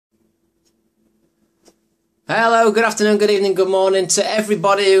Hello, good afternoon, good evening, good morning to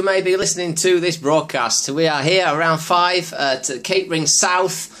everybody who may be listening to this broadcast. We are here around 5 at Cappuccino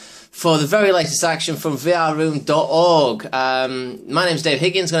South for the very latest action from vrroom.org. My name's Dave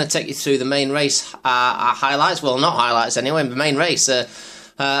Higgins, going to take you through the main race highlights. Well, not highlights anyway, the main race as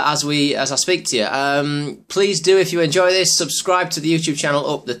I speak to you. Please do, if you enjoy this, subscribe to the YouTube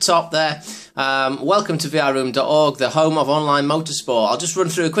channel up the top there. Welcome to vrroom.org, the home of online motorsport. I'll just run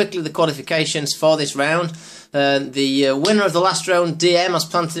through quickly the qualifications for this round. The winner of the last round, DM, has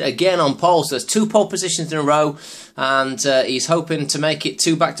planted again on pole, so there's 2 pole positions in a row, and he's hoping to make it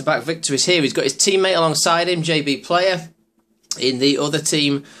 2 back-to-back victories here. He's got his teammate alongside him, JB Player, in the other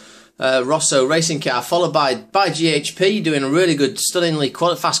team, Rosso racing car, followed by GHP, doing a really good, stunningly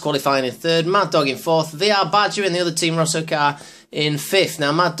fast qualifying in 3rd, Mad Dog in 4th, VR Badger in the other team Rosso car in 5th.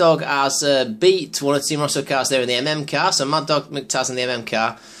 Now, Mad Dog has beat one of the Team Rosso cars there in the MM car, so Mad Dog McTaz in the MM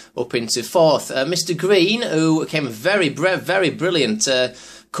car up into 4th. Mr. Green, who came a very brilliant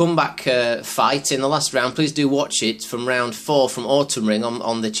comeback fight in the last round. Please do watch it from round 4 from Autumn Ring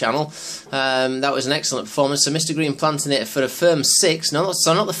on the channel. That was an excellent performance. So Mr. Green planting it for a firm 6th.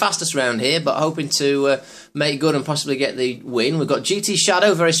 So not the fastest round here, but hoping to make good and possibly get the win. We've got GT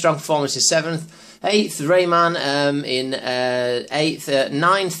Shadow, very strong performance in 7th. 8th, Rayman in 8th.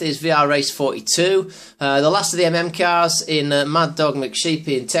 9th is VR Race 42. The last of the MM cars in Mad Dog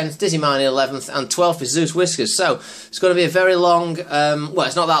McSheepy in 10th. Dizzy Mine in 11th. And 12th is Zeus Whiskers. So it's going to be a very long, well,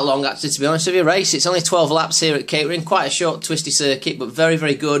 it's not that long actually, to be honest with you, race. It's only 12 laps here at Catering. Quite a short, twisty circuit, but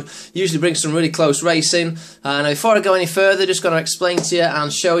very good. Usually brings some really close racing. Now, before I go any further, just going to explain to you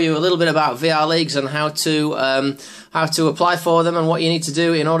and show you a little bit about VR Leagues and how to apply for them and what you need to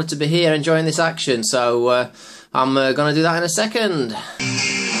do in order to be here enjoying this action. So I'm going to do that in a second.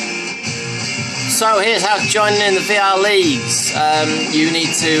 So here's how to join in the VR Leagues. You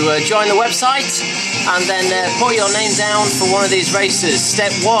need to join the website and then put your name down for one of these races.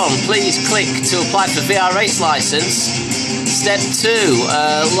 Step 1, please click to apply for VR race license. Step 2,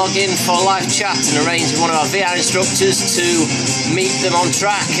 log in for live chat and arrange with one of our VR instructors to meet them on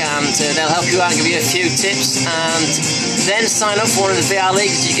track, and they'll help you out and give you a few tips, and then sign up for one of the VR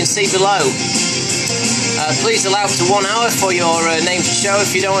Leagues as you can see below. Please allow up to 1 hour for your name to show.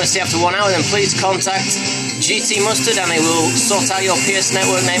 If you don't want to stay after 1 hour, then please contact GT Mustard and they will sort out your PS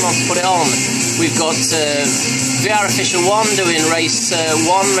Network name and put it on. We've got VR Official 1 doing race 1,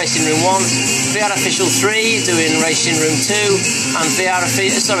 Racing Room 1, VR Official 3 doing Racing Room 2, and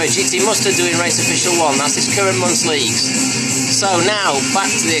GT Mustard doing Race Official 1. That's his current month's leagues. So now,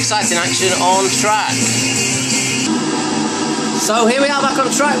 back to the exciting action on track. So here we are back on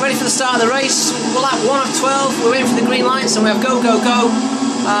track, ready for the start of the race. We're at 1 of 12, we're waiting for the green lights and we have go.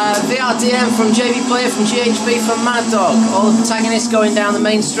 VRDM from JB Player, from GHP, from Mad Dog. All the protagonists going down the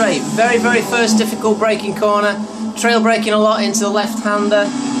main straight. Very first difficult braking corner. Trail braking a lot into the left-hander.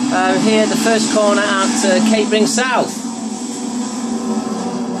 Here, the first corner at Cappuccino South.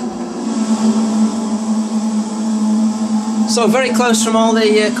 So very close from all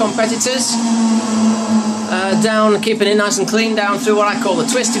the competitors. Down, keeping it nice and clean down through what I call the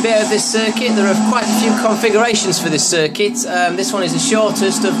twisty bit of this circuit. There are quite a few configurations for this circuit. This one is the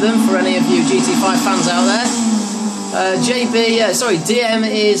shortest of them for any of you GT5 fans out there. DM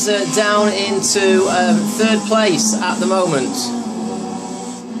is down into 3rd place at the moment.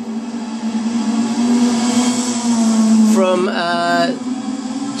 From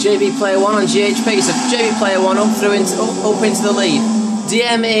JB Player 1 and GHP, so JB Player 1 up into the lead.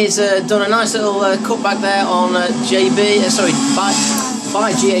 DM is done a nice little cutback there on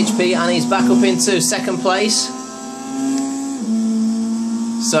by GHP, and he's back up into 2nd place.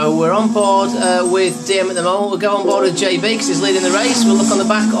 So we're on board with DM at the moment. We'll go on board with JB because he's leading the race. We'll look on the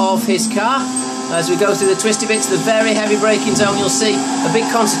back of his car as we go through the twisty bits, the very heavy braking zone. You'll see a big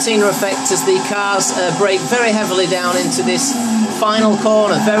concertina effect as the cars brake very heavily down into this final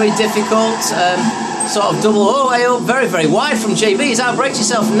corner. Very difficult. Sort of double all the way up, very wide from JB. He's outbraked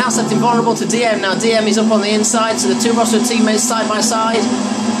himself and now left invulnerable to DM. Now DM is up on the inside, so the 2 Rosso teammates side by side.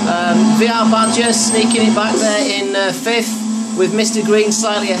 VR Badger sneaking it back there in 5th, with Mr. Green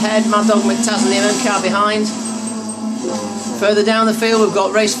slightly ahead. Mad Dog McTaz and the MM car behind. Further down the field, we've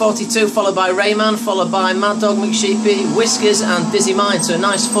got Race 42, followed by Rayman, followed by Mad Dog McSheepy, Whiskers, and Dizzy Mine. So a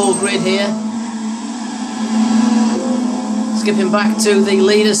nice full grid here. Skipping back to the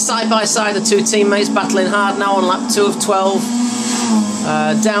leaders, side by side, the 2 teammates battling hard now on lap 2 of 12.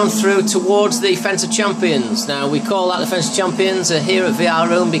 Down through towards the Fence of Champions. Now we call that the Fence of Champions here at VR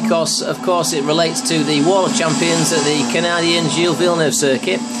Room because of course it relates to the Wall of Champions at the Canadian Gilles Villeneuve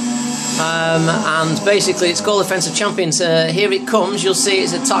circuit. And basically it's called the Fence of Champions. Here it comes. You'll see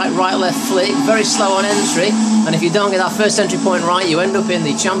it's a tight right-left flick, very slow on entry, and if you don't get that first entry point right, you end up in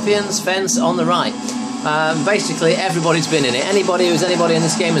the Champions fence on the right. Basically everybody's been in it. Anybody who's anybody in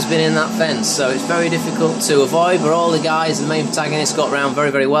this game has been in that fence, so it's very difficult to avoid, but all the guys, the main protagonists, got round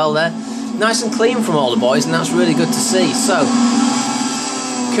very, very well there. Nice and clean from all the boys, and that's really good to see. So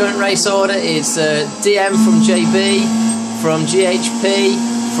current race order is DM from JB, from GHP,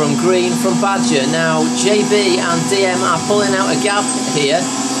 from Green, from Badger. Now JB and DM are pulling out a gap here.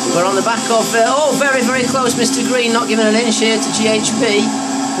 We're on the back of oh, very, very close, Mr. Green not giving an inch here to GHP.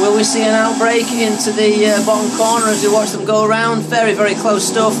 Will we see an outbreak into the bottom corner as we watch them go around? Very, very close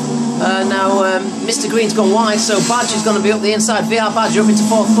stuff. Now Mr. Green's gone wide, so Badger's going to be up the inside. VR Badger up into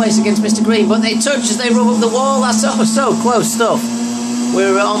 4th place against Mr. Green, but they touch as they rub up the wall. That's so close stuff.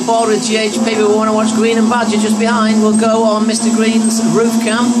 We're on board with GHP. We want to watch Green and Badger just behind. We'll go on Mr. Green's roof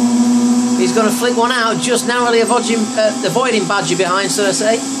cam. He's going to flick one out, just narrowly avoiding Badger behind, so to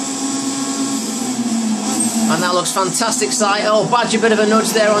say. And that looks fantastic sight. Oh, Badger, bit of a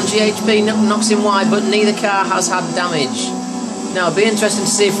nudge there on GHP, knocks him wide, but neither car has had damage. Now, it'll be interesting to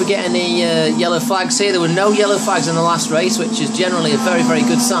see if we get any yellow flags here. There were no yellow flags in the last race, which is generally a very, very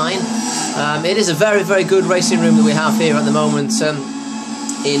good sign. It is a very, very good racing room that we have here at the moment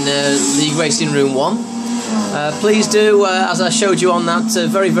in League Racing Room 1. Please do, as I showed you on that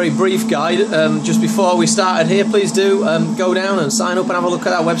very, very brief guide just before we started here, please do go down and sign up and have a look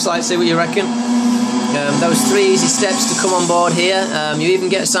at our website, see what you reckon. Those 3 easy steps to come on board here. You even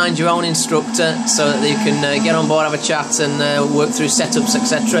get assigned your own instructor so that you can get on board, have a chat and work through setups,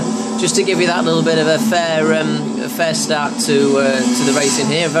 etc. Just to give you that little bit of a fair start to the racing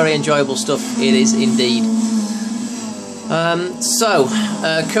here. Very enjoyable stuff it is indeed.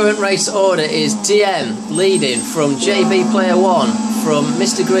 Current race order is DM leading from JB Player 1, from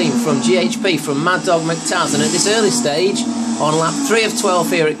Mr. Green, from GHP, from Mad Dog McTaz, and at this early stage on lap 3 of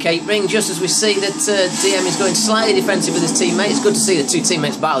 12 here at Cape Ring, just as we see that DM is going slightly defensive with his teammate. It's good to see the 2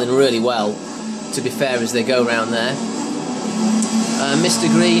 teammates battling really well, to be fair, as they go round there. Mr.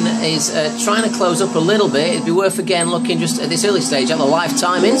 Green is trying to close up a little bit. It'd be worth again looking just at this early stage at the live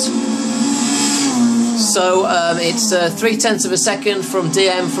timings. So it's 0.3 of a second from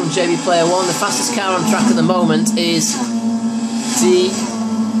DM from JB Player 1. The fastest car on track at the moment is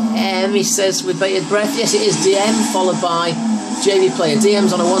DM, he says with bated breath. Yes, it is DM, followed by JB Player.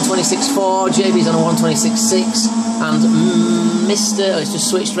 DM's on a 126.4, JB's on a 126.6, and Mr. Oh, it's just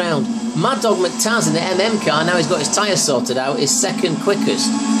switched round. Mad Dog McTaz in the MM car, now he's got his tyres sorted out, is second quickest.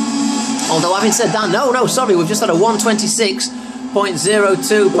 Although having said that, no, sorry, we've just had a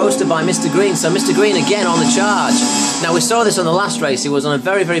 126.02 posted by Mr. Green, so Mr. Green again on the charge. Now we saw this on the last race. He was on a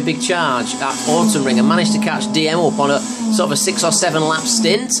very, very big charge at Autumn Ring and managed to catch DM up on a sort of a 6 or 7 lap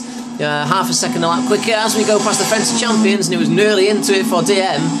stint, half a second a lap quicker. As we go past the Fence of Champions, and he was nearly into it for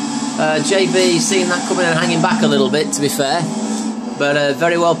DM. JB seeing that coming and hanging back a little bit, to be fair, but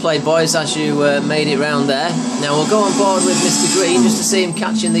very well played, boys, as you made it round there. Now we'll go on board with Mr. Green just to see him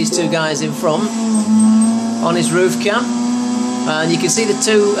catching these 2 guys in front on his roof cam. And you can see the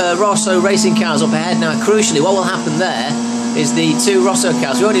 2 Rosso racing cars up ahead. Now, crucially, what will happen there is the 2 Rosso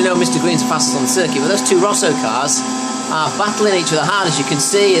cars. We already know Mr. Green's the fastest on the circuit, but those 2 Rosso cars are battling each other hard. As you can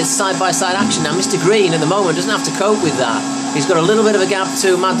see, it's side-by-side action. Now, Mr. Green, at the moment, doesn't have to cope with that. He's got a little bit of a gap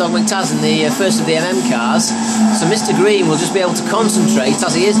to Mad Dog McTaz in the first of the MM cars. So Mr. Green will just be able to concentrate,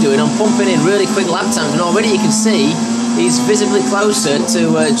 as he is doing, on pumping in really quick lap times. And already you can see he's visibly closer to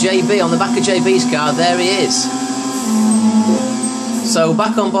JB. On the back of JB's car, there he is. So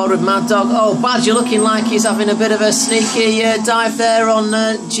back on board with Mad Dog. Oh, Badger looking like he's having a bit of a sneaky dive there on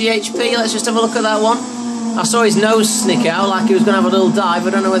GHP. Let's just have a look at that one. I saw his nose snick out like he was going to have a little dive. I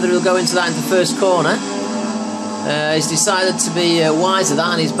don't know whether he'll go into that in the first corner. He's decided to be wise of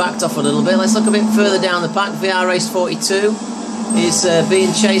that and he's backed off a little bit. Let's look a bit further down the pack. VR Race 42 is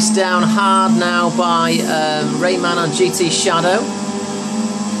being chased down hard now by Rayman on GT Shadow.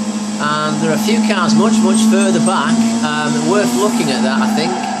 And there are a few cars much further back. Worth looking at that, I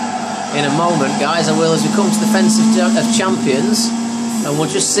think, in a moment, guys. I will, as we come to the Fence of Champions, and we'll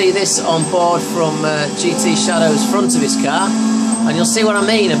just see this on board from GT Shadow's front of his car, and you'll see what I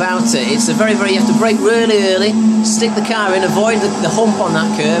mean about it. It's a very, you have to brake really early, stick the car in, avoid the hump on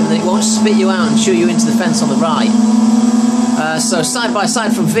that curve, and then it won't spit you out and chew you into the fence on the right. So side by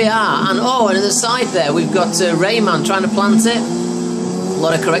side from VR, and at the side there we've got Rayman trying to plant it. A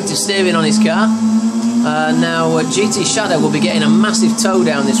lot of corrective steering on his car. Now GT Shadow will be getting a massive toe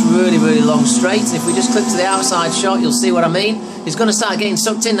down this really, really long straight. And if we just click to the outside shot, you'll see what I mean. He's going to start getting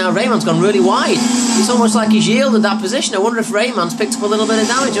sucked in now. Rayman's gone really wide. It's almost like he's yielded that position. I wonder if Rayman's picked up a little bit of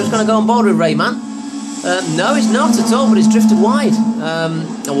damage. I was going to go on board with Rayman. No, he's not at all, but he's drifted wide.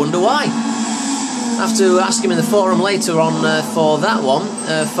 I wonder why. I have to ask him in the forum later on for that one,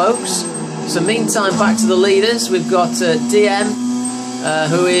 folks. So meantime, back to the leaders. We've got DM,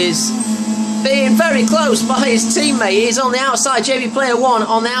 who is being very close by his teammate. He's on the outside. JB Player 1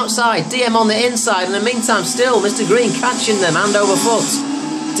 on the outside. DM on the inside. And in the meantime, still, Mr. Green catching them hand over foot.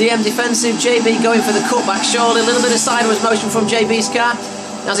 DM defensive. JB going for the cutback. Surely a little bit of sideways motion from JB's car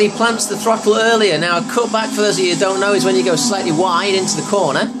as he plants the throttle earlier. Now, a cutback, for those of you who don't know, is when you go slightly wide into the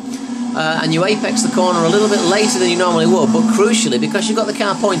corner. And you apex the corner a little bit later than you normally would, but crucially, because you've got the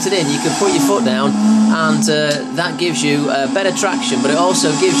car pointed in, you can put your foot down, and that gives you better traction, but it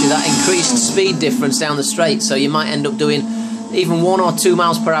also gives you that increased speed difference down the straight, so you might end up doing even 1 or 2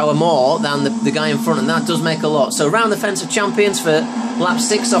 miles per hour more than the guy in front, and that does make a lot. So round the fence of champions for lap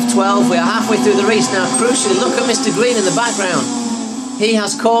 6 off 12. We are halfway through the race now. Crucially, look at Mr. Green in the background. He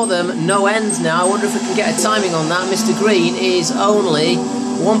has caught them no end now. I wonder if we can get a timing on that. Mr. Green is only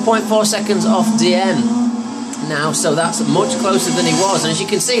 1.4 seconds off DM now, so that's much closer than he was, and as you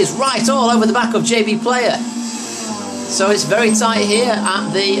can see, it's right all over the back of JB Player. So it's very tight here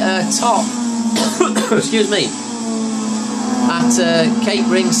at the top. Excuse me. At Cape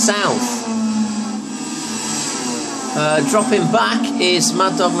Ring South. Dropping back is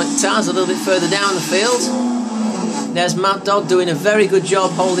Mad Dog McTaz a little bit further down the field. There's Mad Dog doing a very good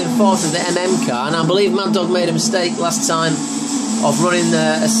job holding forth of the MM car, and I believe Mad Dog made a mistake last time of running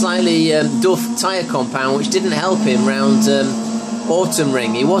a slightly duff tyre compound, which didn't help him round Autumn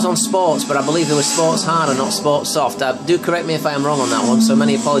Ring. He was on Sports, but I believe there was Sports Hard and not Sports Soft. Do correct me if I am wrong on that one, so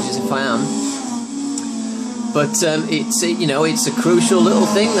many apologies if I am. But it's a crucial little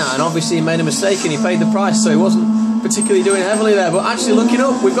thing, that, and obviously he made a mistake and he paid the price, so he wasn't particularly doing heavily there. But actually looking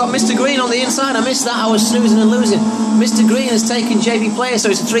up, we've got Mr. Green on the inside. I missed that, I was snoozing and losing. Mr. Green has taken JB Player, so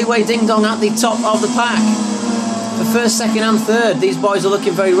it's a three-way ding-dong at the top of the pack. For first, second and third, these boys are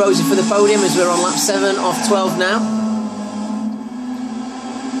looking very rosy for the podium as we're on lap 7 off 12 now.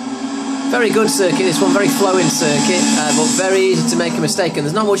 Very good circuit, this one, very flowing circuit, but very easy to make a mistake, and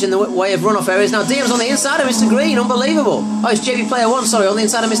there's not much in the way of runoff areas. Now DM's on the inside of Mr. Green, unbelievable. Oh, it's JB Player 1, sorry, on the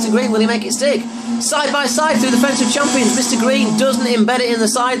inside of Mr. Green. Will he make it stick? Side by side through the fence of champions. Mr. Green doesn't embed it in the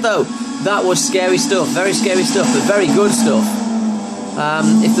side though. That was scary stuff, very scary stuff, but very good stuff.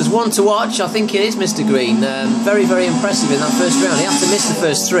 If there's one to watch, I think it is Mr. Green. Very, very impressive in that first round. He had to miss the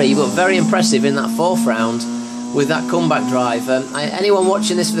first 3, but very impressive in that 4th round with that comeback drive. Anyone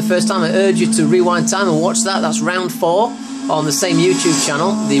watching this for the first time, I urge you to rewind time and watch that. That's round 4 on the same YouTube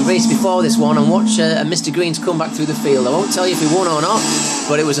channel, the race before this one, and watch Mr. Green's comeback through the field. I won't tell you if he won or not,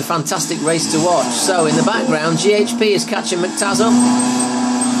 but it was a fantastic race to watch. So in the background, GHP is catching McTaz up.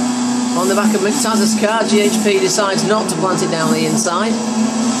 On the back of McTaz's car, GHP decides not to plant it down the inside.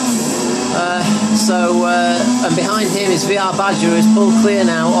 And behind him is VR Badger, who is pulled clear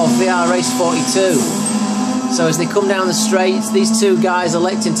now of VR Race 42. So as they come down the straight, these two guys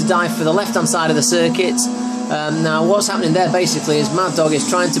electing to dive for the left-hand side of the circuit. Now what's happening there basically is Mad Dog is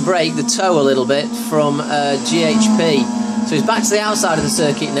trying to break the toe a little bit from GHP. So he's back to the outside of the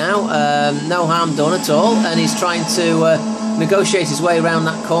circuit now, no harm done at all, and he's trying to negotiate his way around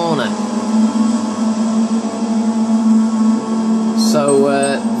that corner. So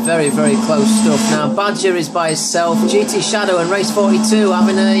very, very close stuff. Now Badger is by himself. GT Shadow and Race 42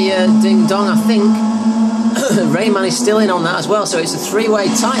 having a ding-dong, I think. Rayman is still in on that as well, so it's a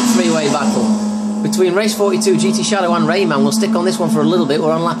tight three-way battle between Race 42, GT Shadow and Rayman. We'll stick on this one for a little bit.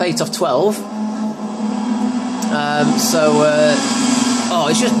 We're on lap 8 of 12. Oh,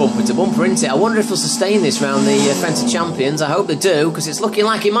 it's just bumper to bumper, isn't it? I wonder if they'll sustain this round the Fence of Champions. I hope they do, because it's looking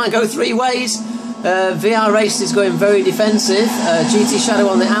like it might go 3 ways. VR Race is going very defensive. GT Shadow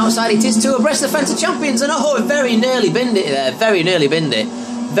on the outside. It is 2 abreast the Fence of Champions, and oh, very nearly binned it there. Very nearly binned it.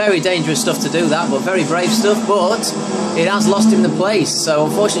 Very dangerous stuff to do that, but very brave stuff. But it has lost him the place. So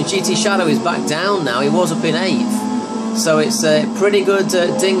unfortunately, GT Shadow is back down now. He was up in 8th. So it's a pretty good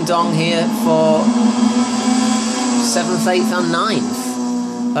ding-dong here for 7th, 8th and 9th.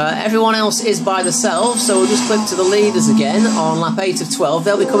 Everyone else is by themselves, so we'll just click to the leaders again on lap 8 of 12.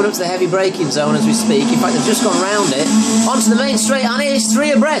 They'll be coming up to the heavy braking zone as we speak. In fact, they've just gone round it, onto the main straight, and it is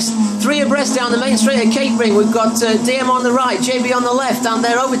 3 abreast. 3 abreast down the main straight at Cape Ring. We've got DM on the right, JB on the left, and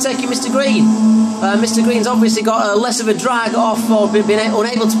they're overtaking Mr. Green. Mr. Green's obviously got less of a drag off, or been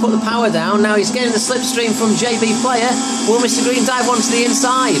unable to put the power down. Now he's getting the slipstream from JB Player. Will Mr. Green dive onto the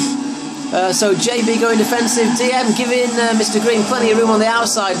inside? So JB going defensive, DM giving Mr. Green plenty of room on the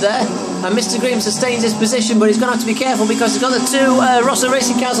outside there. And Mr. Green sustains his position, but he's going to have to be careful because he's got the two Rosso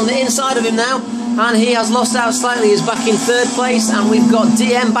Racing cars on the inside of him now. And he has lost out slightly, he's back in third place, and we've got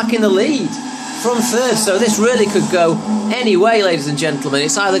DM back in the lead from third. So this really could go any way, ladies and gentlemen.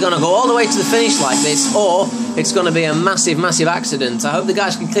 It's either going to go all the way to the finish like this, or it's going to be a massive, massive accident. I hope the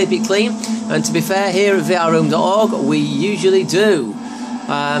guys can keep it clean, and to be fair, here at vrroom.org, we usually do.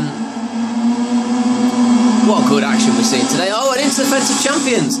 What good action we're seeing today. Oh, and into the fence of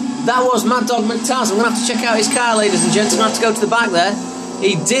champions. That was Mad Dog McTaz. I'm going to have to check out his car, ladies and gents. I'm going to have to go to the back there.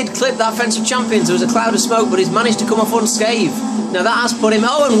 He did clip that fence of champions. There was a cloud of smoke, but he's managed to come off unscathed. Now that has put him...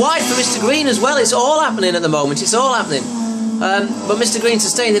 Oh, and wide for Mr. Green as well. It's all happening at the moment. It's all happening. But Mr. Green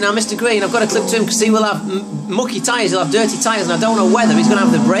sustained it. Now, Mr. Green, I've got to clip to him because he will have mucky tyres. He'll have dirty tyres, and I don't know whether he's going to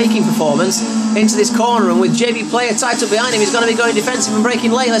have the braking performance into this corner. And with JB Player tied up behind him, he's going to be going defensive and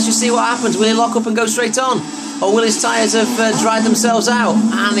braking late. Let's just see what happens. Will he lock up and go straight on? Or will his tyres have dried themselves out?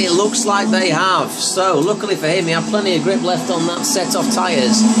 And it looks like they have. So, luckily for him, he had plenty of grip left on that set of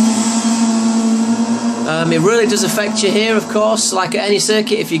tyres. It really does affect you here, of course. Like at any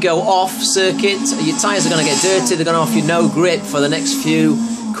circuit, if you go off circuit, your tyres are going to get dirty. They're going to offer you no grip for the next few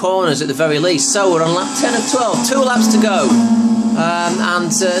corners at the very least. So we're on lap 10 of 12. 2 laps to go.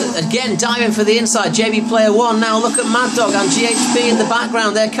 Again, diving for the inside. JB Player 1. Now look at Mad Dog and GHP in the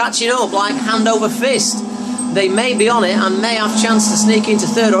background. They're catching up like hand over fist. They may be on it and may have a chance to sneak into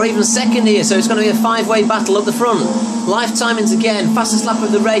third or even second here. So it's going to be a 5-way battle up the front. Life timings again. Fastest lap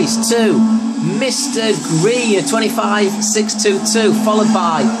of the race. 2. Mr. Green at 25.622, followed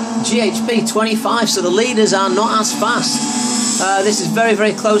by GHP 25, so the leaders are not as fast. This is very,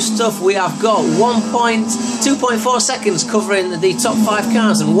 very close stuff. We have got 2.4 seconds covering the top 5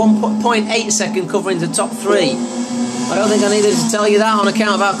 cars and 1.8 seconds covering the top 3. I don't think I needed to tell you that on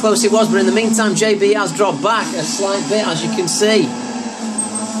account of how close it was, but in the meantime JB has dropped back a slight bit, as you can see.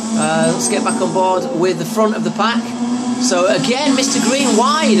 Let's get back on board with the front of the pack. So again, Mr. Green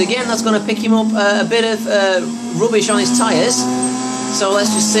wide. Again, that's going to pick him up a bit of rubbish on his tyres. So let's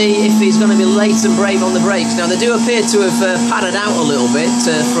just see if he's going to be late and brave on the brakes. Now they do appear to have padded out a little bit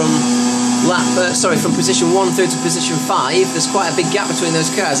from position 1 through to position 5. There's quite a big gap between those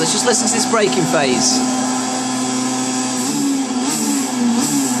cars. Let's just listen to this braking phase.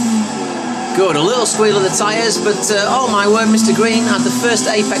 Good, a little squeal of the tyres, but oh my word, Mr. Green had the first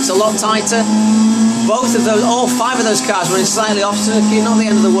apex a lot tighter. Both of those, all 5 of those cars running slightly off circuit, not the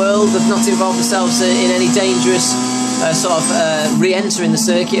end of the world. They've not involved themselves in any dangerous re-entering the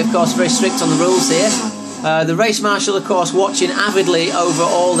circuit. Of course, very strict on the rules here. The race marshal, of course, watching avidly over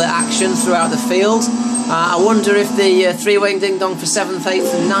all the action throughout the field. I wonder if the 3-way ding-dong for 7th,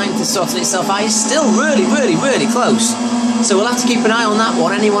 8th and 9th is sorting itself out. It's still really, really, really close. So we'll have to keep an eye on that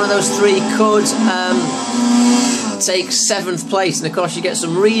one. Any one of those 3 could take 7th place. And of course you get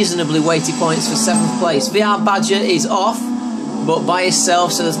some reasonably weighty points for 7th place. VR Badger is off, but by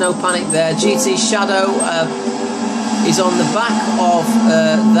himself, so there's no panic there. GT Shadow is on the back of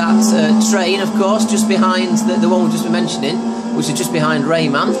that train, of course, just behind the one we've just been mentioning, which is just behind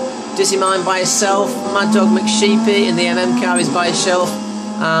Rayman. Dizzy Mine by himself. Mad Dog McSheepy in the MM car is by himself.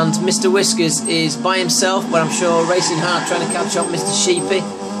 And Mr. Whiskers is by himself, but I'm sure racing hard trying to catch up Mr. Sheepy.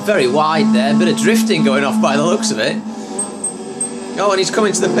 Very wide there, bit of drifting going off by the looks of it. Oh, and he's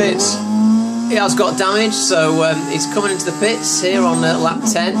coming to the pits. He has got damage, so he's coming into the pits here on lap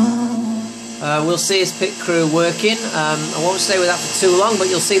 10. We'll see his pit crew working. I won't stay with that for too long, but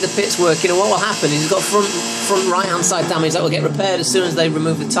you'll see the pits working, and what will happen is he's got front right hand side damage that will get repaired as soon as they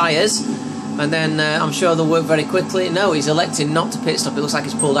remove the tyres. And then I'm sure they'll work very quickly. No, he's electing not to pit stop. It looks like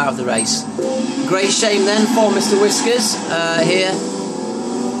he's pulled out of the race. Great shame then for Mr. Whiskers here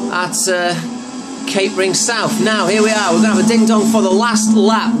at Cape Ring South. Now, here we are. We're going to have a ding-dong for the last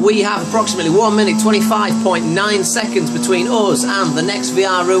lap. We have approximately 1 minute 25.9 seconds between us and the next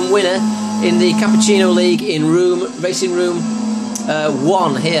VR Room winner in the Cappuccino League in Racing Room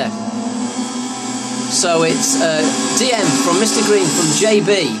 1 here. So it's DM from Mr. Green from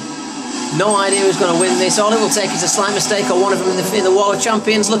JB. No idea who's going to win this. All it will take is a slight mistake or one of them in the Wall of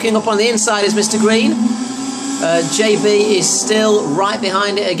Champions. Looking up on the inside is Mr. Green. JB is still right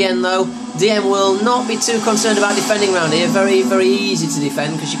behind it again though. DM will not be too concerned about defending around here. Very, very easy to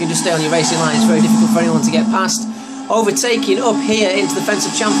defend because you can just stay on your racing line. It's very difficult for anyone to get past. Overtaking up here into the Fence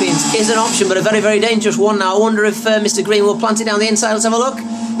of Champions is an option, but a very, very dangerous one now. I wonder if Mr. Green will plant it down the inside. Let's have a look.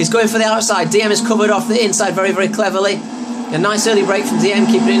 He's going for the outside. DM is covered off the inside very, very cleverly. A nice early break from DM,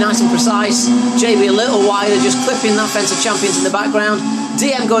 keeping it nice and precise. JB a little wider, just clipping that fence of champions in the background.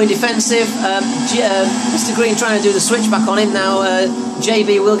 DM going defensive. Mr. Green trying to do the switchback on him now.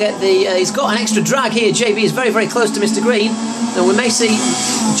 JB will get the... he's got an extra drag here. JB is very, very close to Mr. Green. And we may see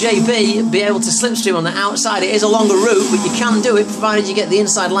JB be able to slipstream on the outside. It is a longer route, but you can do it provided you get the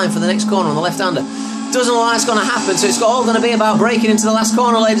inside line for the next corner on the left-hander. Doesn't look like it's going to happen, so it's all going to be about breaking into the last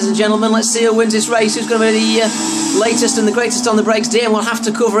corner, ladies and gentlemen. Let's see who wins this race, who's going to be the latest and the greatest on the brakes. DM will have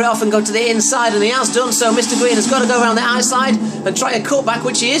to cover it off and go to the inside, and he has done so. Mr. Green has got to go around the outside and try a cutback,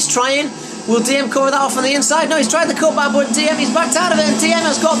 which he is trying. Will DM cover that off on the inside? No, he's tried the cutback, but DM is backed out of it, and DM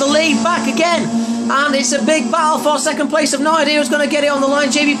has got the lead back again. And it's a big battle for second place. I've no idea who's going to get it on the line.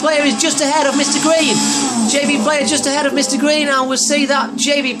 JB Player is just ahead of Mr. Green. JB Player just ahead of Mr. Green, and we'll see that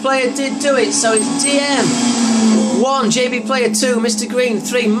JB Player did do it. So it's DM 1, JB Player 2, Mr. Green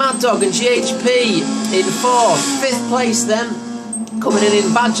 3, Mad Dog and GHP in 4th. 5th place then, coming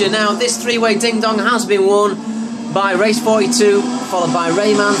in Badger. Now this three-way ding-dong has been won by Race 42, followed by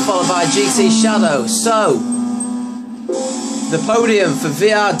Rayman, followed by GT Shadow. So the podium for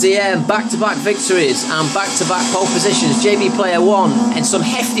VRDM, back-to-back victories and back-to-back pole positions. JB Player 1 and some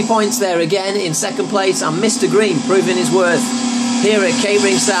hefty points there again in 2nd place, and Mr. Green proving his worth here at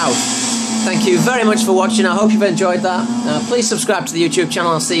Capering South. Thank you very much for watching. I hope you've enjoyed that. Please subscribe to the YouTube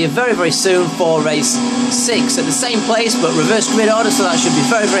channel. I'll see you very, very soon for race 6 at the same place but reverse grid order, so that should be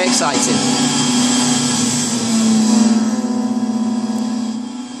very, very exciting.